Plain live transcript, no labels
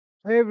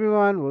Hey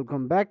everyone,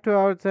 welcome back to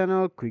our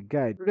channel Quick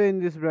Guide. Today in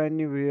this brand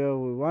new video,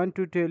 we want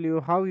to tell you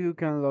how you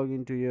can log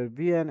into your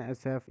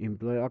BNSF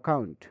employee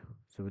account.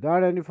 So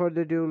without any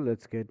further ado,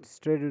 let's get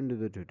straight into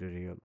the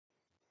tutorial.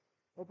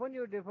 Open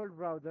your default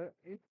browser.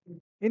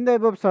 In the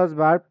above search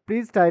bar,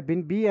 please type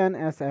in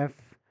BNSF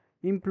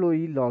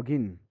employee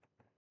login.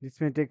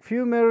 This may take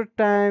few more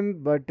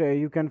time, but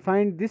you can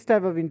find this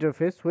type of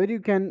interface where you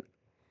can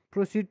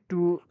proceed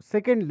to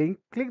second link.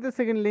 Click the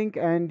second link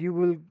and you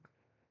will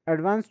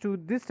advance to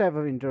this type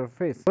of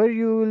interface where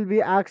you will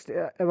be asked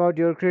about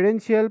your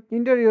credential.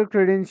 Enter your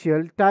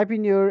credential, type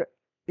in your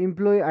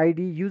employee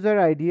id, user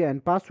id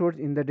and passwords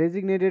in the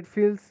designated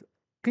fields.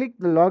 Click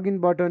the login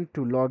button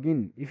to log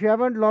in. If you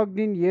haven't logged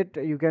in yet,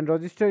 you can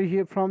register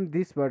here from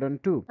this button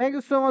too. Thank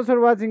you so much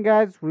for watching,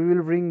 guys. We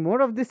will bring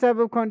more of this type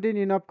of content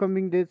in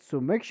upcoming days,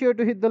 so make sure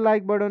to hit the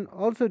like button.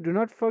 Also, do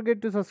not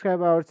forget to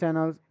subscribe our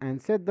channels and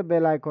set the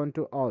bell icon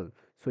to all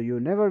so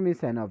you never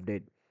miss an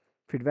update.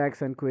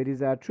 Feedbacks and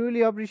queries are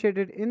truly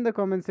appreciated in the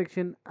comment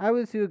section. I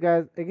will see you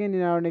guys again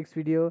in our next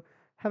video.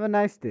 Have a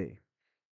nice day.